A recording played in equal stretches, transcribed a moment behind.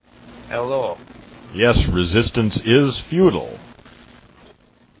Hello. Yes, resistance is futile.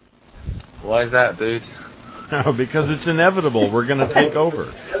 Why is that, dude? Because it's inevitable. We're going to take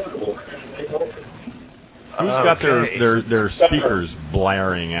over. Who's got their speakers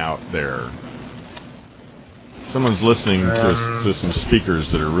blaring out there? Someone's listening to some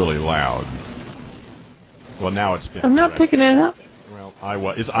speakers that are really loud. Well, now it's been... I'm not picking it up. Well,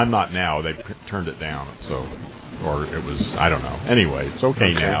 I'm not now. They turned it down, so... Or it was... I don't know. Anyway, it's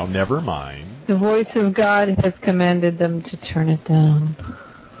okay now. Never mind. The voice of God has commanded them to turn it down.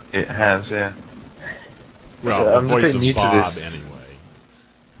 It has, yeah. Well, the voice of Bob, anyway.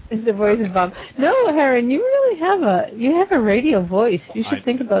 It's the voice of Bob. No, Heron, you really have a radio voice. You should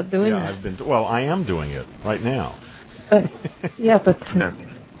think about doing that. I am doing it right now. But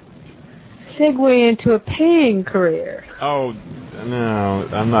segue into a paying career. Oh, no,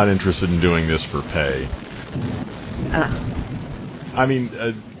 I'm not interested in doing this for pay. I mean,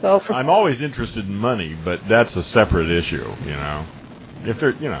 I'm always interested in money, but that's a separate issue, you know. If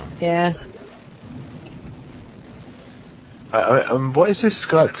they're, you know. Yeah. What is this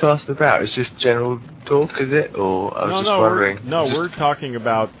Skype cast about? It's just general talk, is it? Or I was wondering. We're talking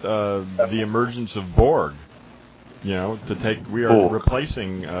about the emergence of Borg. You know, we are Borg.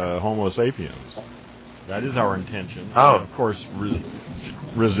 Replacing Homo sapiens. That is our intention. Oh. And of course,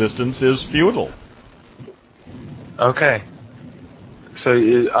 resistance is futile. Okay. So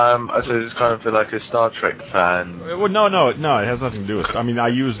it's kind of like a Star Trek fan. Well, no, it has nothing to do with it. I mean, I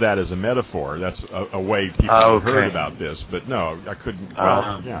use that as a metaphor. That's a way people have heard about this, but no, I couldn't.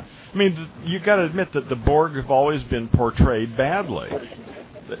 Well, yeah. I mean, you got to admit that the Borg have always been portrayed badly.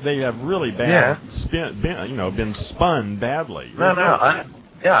 They have really been spun badly. I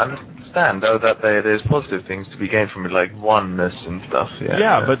understand though that there's positive things to be gained from it, like oneness and stuff.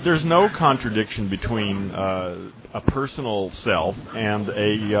 Yeah, but there's no contradiction between a personal self and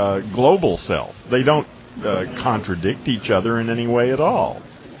a global self. They don't contradict each other in any way at all.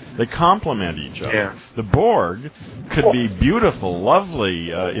 They complement each other. Yeah. The Borg could be beautiful, lovely,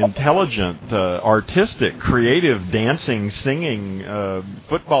 intelligent, artistic, creative, dancing, singing,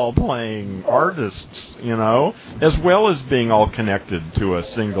 football-playing artists, you know, as well as being all connected to a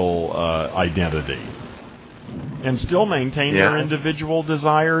single identity. And still maintain their individual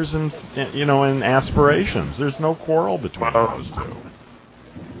desires and aspirations. There's no quarrel between those two.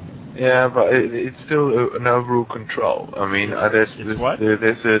 Yeah, but it's still an overall control. I mean, there's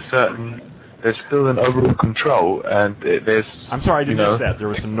still an overall control, and there's. I'm sorry, I didn't miss that. There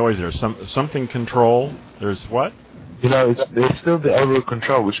was some noise there. Something control. There's what? You know, there's still the overall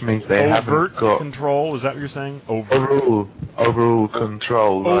control, which means they haven't got control. Is that what you're saying? Overall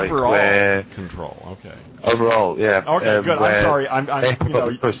control. Overall control. Okay. Overall, yeah. Okay, good. I'm sorry.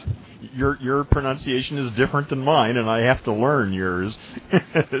 Your pronunciation is different than mine, and I have to learn yours.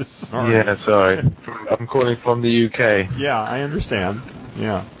 Sorry. Yeah, sorry. I'm calling from the UK. Yeah, I understand.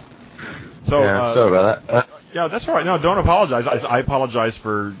 Yeah. So, sorry about that. Yeah, that's all right. No, don't apologize. I apologize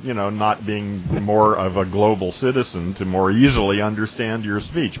for, not being more of a global citizen to more easily understand your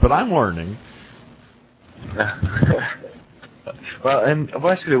speech, but I'm learning. Well, and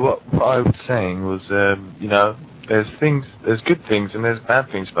basically what I was saying was, there's good things and there's bad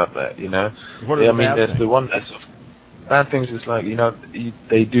things about that, What are the bad there's things? the one that's bad things is like,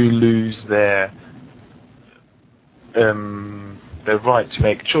 they do lose their right to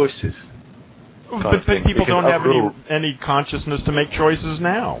make choices. But people don't have any consciousness to make choices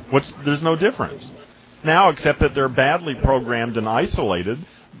now. There's no difference. Now, except that they're badly programmed and isolated,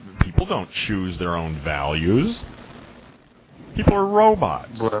 people don't choose their own values. People are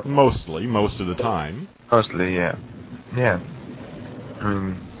robots, most of the time. Mostly, yeah. Yeah.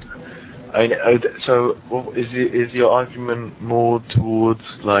 So, is your argument more towards,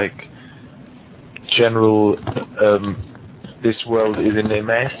 like, general, this world is in a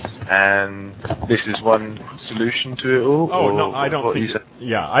mess, and this is one solution to it all? Oh, no, I don't think...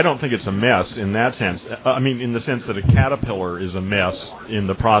 I don't think it's a mess in that sense. I mean, in the sense that a caterpillar is a mess in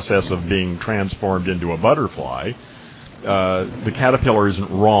the process of being transformed into a butterfly. The caterpillar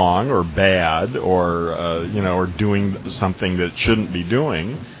isn't wrong or bad or doing something that it shouldn't be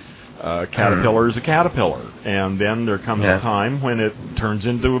doing. Caterpillar is a caterpillar, and then there comes a time when it turns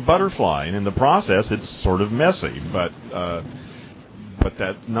into a butterfly, and in the process it's sort of messy, but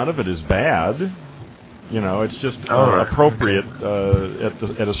that none of it is bad. It's just appropriate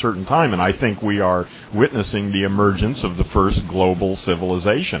at a certain time, and I think we are witnessing the emergence of the first global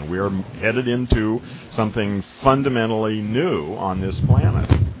civilization. We are headed into something fundamentally new on this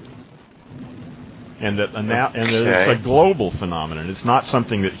planet, and it's a global phenomenon. It's not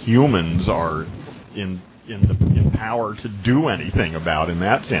something that humans are in power to do anything about in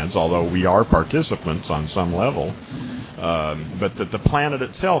that sense, although we are participants on some level. But that the planet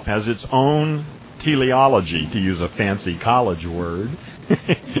itself has its own teleology, to use a fancy college word,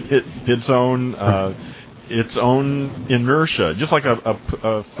 its own inertia. Just like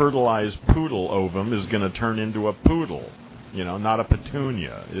a fertilized poodle ovum is going to turn into a poodle, not a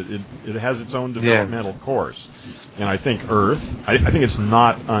petunia. It has its own developmental course. And I think Earth, I think it's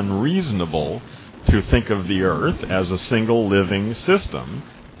not unreasonable to think of the Earth as a single living system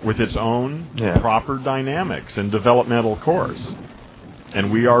with its own proper dynamics and developmental course.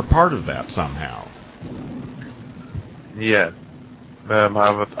 And we are part of that somehow. Yeah.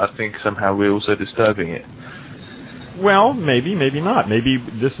 However, I think somehow we're also disturbing it. Well, maybe not. Maybe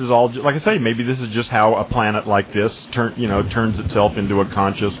this is all, like I say, maybe this is just how a planet like this turns itself into a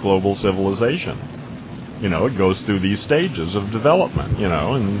conscious global civilization. It goes through these stages of development,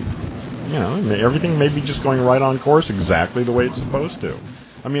 and everything may be just going right on course exactly the way it's supposed to.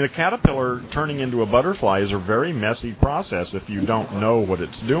 I mean, a caterpillar turning into a butterfly is a very messy process if you don't know what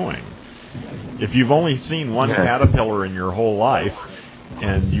it's doing. If you've only seen one caterpillar in your whole life,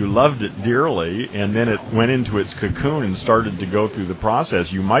 and you loved it dearly, and then it went into its cocoon and started to go through the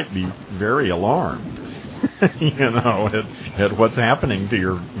process, you might be very alarmed, at what's happening to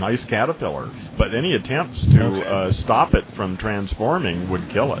your nice caterpillar. But any attempts to stop it from transforming would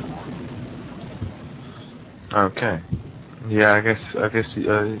kill it. Okay. Yeah, I guess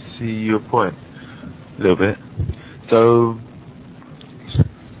I see your point a little bit. So,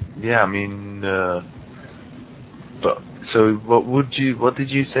 yeah, I mean, so what did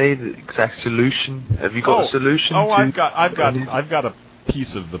you say? The exact solution? Have you got a solution? I've got a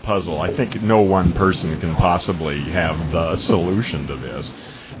piece of the puzzle. I think no one person can possibly have the solution to this.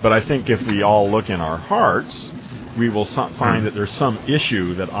 But I think if we all look in our hearts, we will find that there's some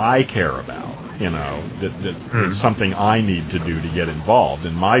issue that I care about. That something I need to do to get involved.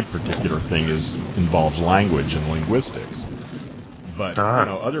 And my particular thing involves language and linguistics. But,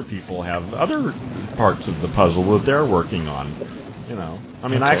 other people have other parts of the puzzle that they're working on, I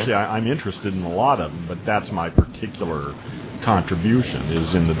mean, actually, I'm interested in a lot of them, but that's my particular contribution,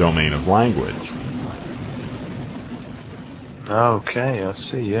 is in the domain of language. Okay, I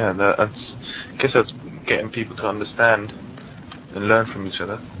see, yeah. I guess that's getting people to understand and learn from each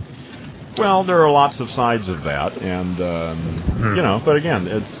other. Well, there are lots of sides of that, and, but again,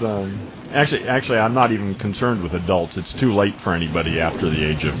 it's... Actually, I'm not even concerned with adults. It's too late for anybody after the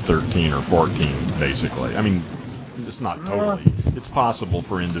age of 13 or 14, basically. I mean, it's not totally. It's possible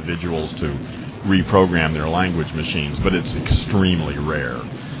for individuals to reprogram their language machines, but it's extremely rare.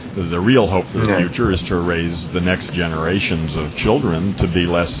 The real hope for the future is to raise the next generations of children to be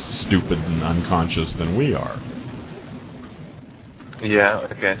less stupid and unconscious than we are. Yeah,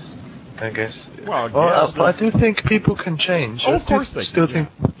 I guess. Well, but I do think people can change. Oh, of course they can. Still think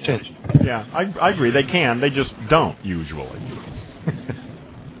change. Yeah, I agree. They can. They just don't, usually.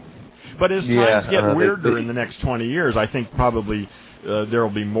 But as times get weirder in the next 20 years, I think probably there will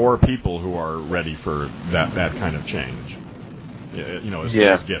be more people who are ready for that kind of change. As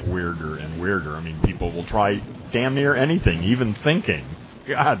things get weirder and weirder. I mean, people will try damn near anything, even thinking.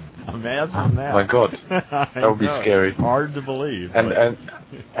 God, imagine that. My God, that would be scary. Hard to believe.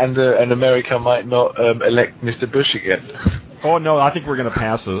 And America might not elect Mr. Bush again. Oh no, I think we're going to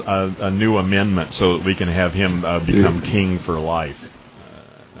pass a new amendment so that we can have him become king for life.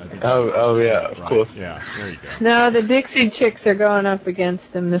 Of course. Yeah, there you go. No, the Dixie Chicks are going up against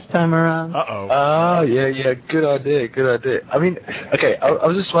him this time around. Oh, yeah, good idea. I mean, okay, I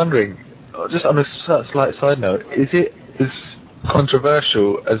was just wondering, just on a slight side note, is it as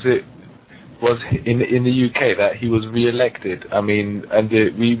controversial as it was in the UK that he was re-elected? I mean, and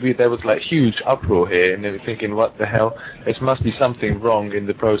there was like huge uproar here, and they were thinking, what the hell? It must be something wrong in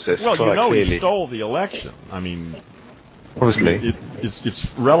the process. Well, clearly. He stole the election. I mean, obviously, it's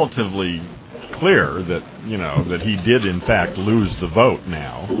relatively clear that that he did in fact lose the vote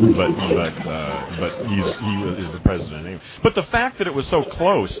now, but he is the president anyway. But the fact that it was so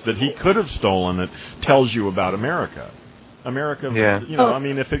close that he could have stolen it tells you about America. I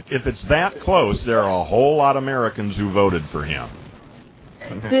mean, if it's that close, there are a whole lot of Americans who voted for him.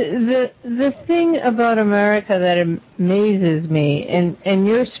 The thing about America that amazes me, and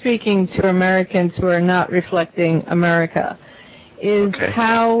you're speaking to Americans who are not reflecting America, is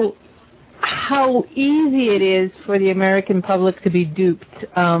how easy it is for the American public to be duped.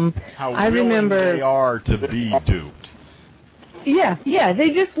 How willing they are to be duped. Yeah. They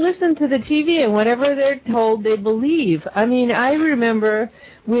just listen to the TV, and whatever they're told, they believe. I mean, I remember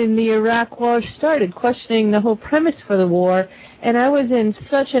when the Iraq War started, questioning the whole premise for the war, and I was in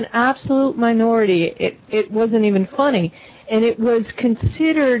such an absolute minority, it wasn't even funny. And it was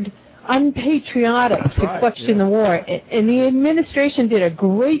considered unpatriotic to question the war. And the administration did a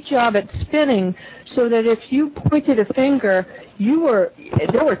great job at spinning so that if you pointed a finger,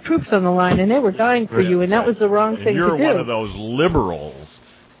 there were troops on the line, and they were dying for you, and that was the wrong thing to do. You're one of those liberals.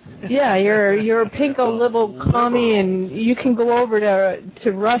 Yeah, you're a pinko liberal commie, and you can go over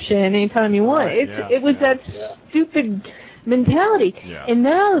to Russia anytime you want. It was that stupid mentality. Yeah. And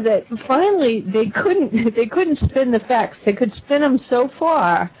now that finally they couldn't spin the facts. They could spin them so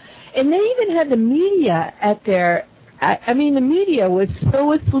far, and they even had the media at their. I mean, the media was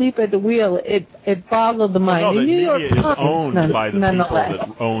so asleep at the wheel, it boggled the mind. Well, no, the New York media is Times, owned by the people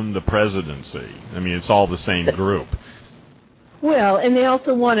that own the presidency. I mean, it's all the same group. Well, and they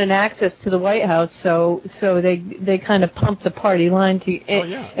also wanted access to the White House, so they kind of pumped the party line to.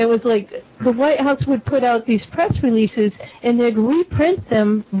 It was like the White House would put out these press releases, and they'd reprint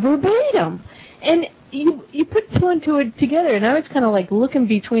them verbatim, and you put two and two together, and I was kind of like looking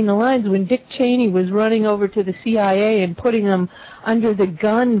between the lines when Dick Cheney was running over to the CIA and putting them under the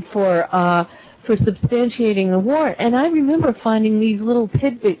gun for substantiating the war. And I remember finding these little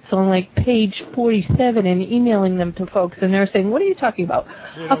tidbits on like page 47 and emailing them to folks, and they're saying, "What are you talking about?"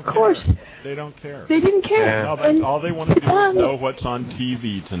 Of course, they don't care. They didn't care. Yeah. No, all they want to do is know what's on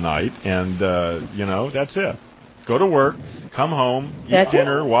TV tonight, and that's it. Go to work, come home, eat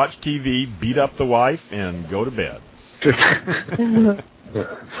dinner, watch TV, beat up the wife, and go to bed.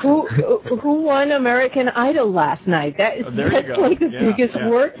 Who won American Idol last night? That's like the biggest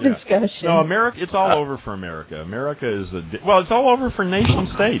work discussion. No, America. It's all over for America. America is it's all over for nation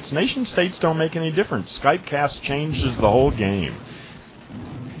states. Nation states don't make any difference. Skypecast changes the whole game.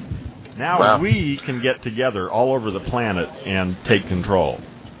 Now we can get together all over the planet and take control.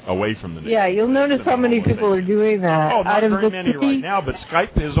 Away from the nation. Yeah, you'll notice how many people are doing that. Oh, not very many right now, but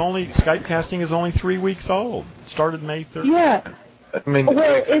Skypecasting is only 3 weeks old. Started May 3rd. Yeah. I mean,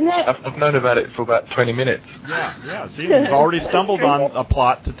 I've known about it for about 20 minutes. Yeah. See, you've already stumbled on a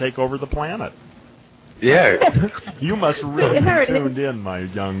plot to take over the planet. Yeah. You must really be tuned in, my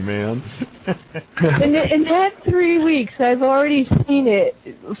young man. In that 3 weeks, I've already seen it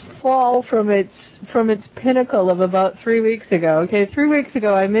fall from its pinnacle of about 3 weeks ago. Okay, 3 weeks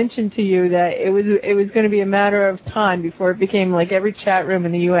ago, I mentioned to you that it was going to be a matter of time before it became like every chat room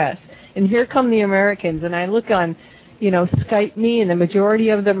in the U.S. And here come the Americans, and I look on, Skype Me, and the majority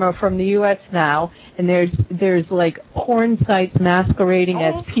of them are from the U.S. now, and there's like porn sites masquerading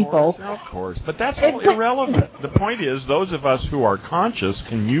as people. Of course, but that's all irrelevant. The point is, those of us who are conscious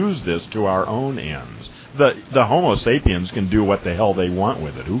can use this to our own ends. The Homo sapiens can do what the hell they want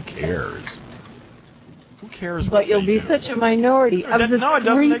with it. Who cares? Who cares? But you'll be such a minority. No, it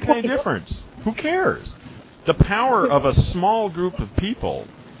doesn't make any difference. Who cares? The power of a small group of people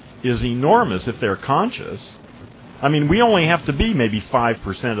is enormous if they're conscious. I mean, we only have to be maybe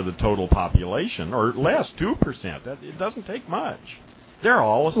 5% of the total population, or less, 2%. It doesn't take much. They're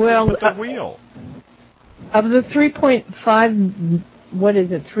all asleep at the wheel. Of the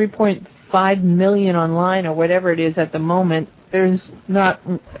 3.5 million online, or whatever it is at the moment,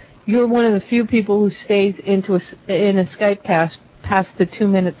 you're one of the few people who stays in a Skypecast past the 2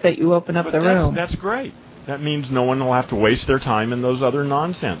 minutes that you open up the room. That's great. That means no one will have to waste their time in those other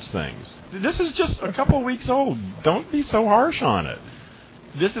nonsense things. This is just a couple weeks old. Don't be so harsh on it.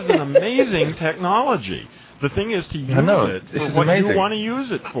 This is an amazing technology. The thing is to use it for what you want to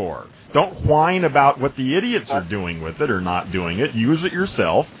use it for. Don't whine about what the idiots are doing with it or not doing it. Use it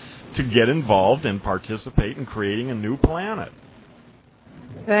yourself to get involved and participate in creating a new planet.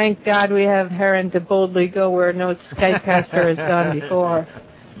 Thank God we have Heron to boldly go where no Skypecaster has gone before.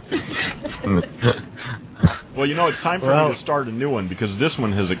 Well, it's time for me to start a new one because this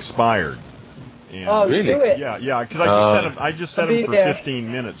one has expired. And really? Do it. Yeah, because I just set them for 15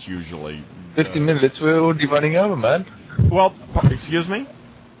 minutes usually. 15 minutes? We're already running over, man. Well, excuse me?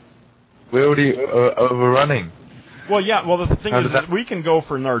 We're already overrunning. Well, yeah. Well, the thing is that we can go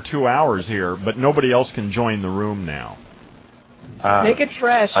for another 2 hours here, but nobody else can join the room now. Make it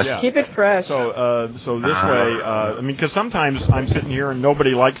fresh. Keep it fresh. So this way, because sometimes I'm sitting here and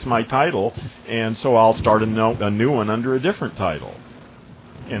nobody likes my title, and so I'll start a new one under a different title,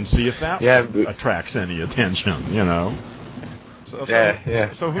 and see if that attracts any attention. So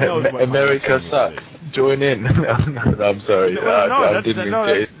who knows? What America sucks. Join in. No, I'm sorry.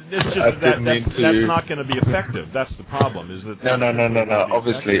 it's just that's not going to be effective. That's the problem. Is that no.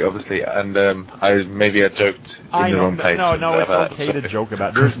 Obviously, and I joked in the wrong place. No, it's okay to joke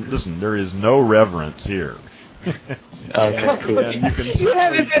about. Listen, there is no reverence here. Okay, cool. You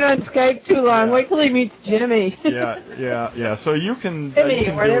haven't been on Skype too long. Wait till he meets Jimmy. Yeah. So you can Jimmy,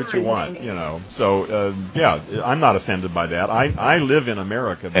 do what you want, you know. So I'm not offended by that. I live in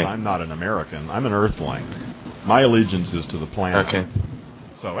America, but I'm not an American. I'm an Earthling. My allegiance is to the planet. Okay.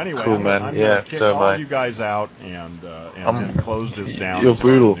 So anyway, cool, man. I'm going to kick all you guys out and then close this down. You're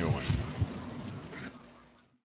brutal. Start a new one.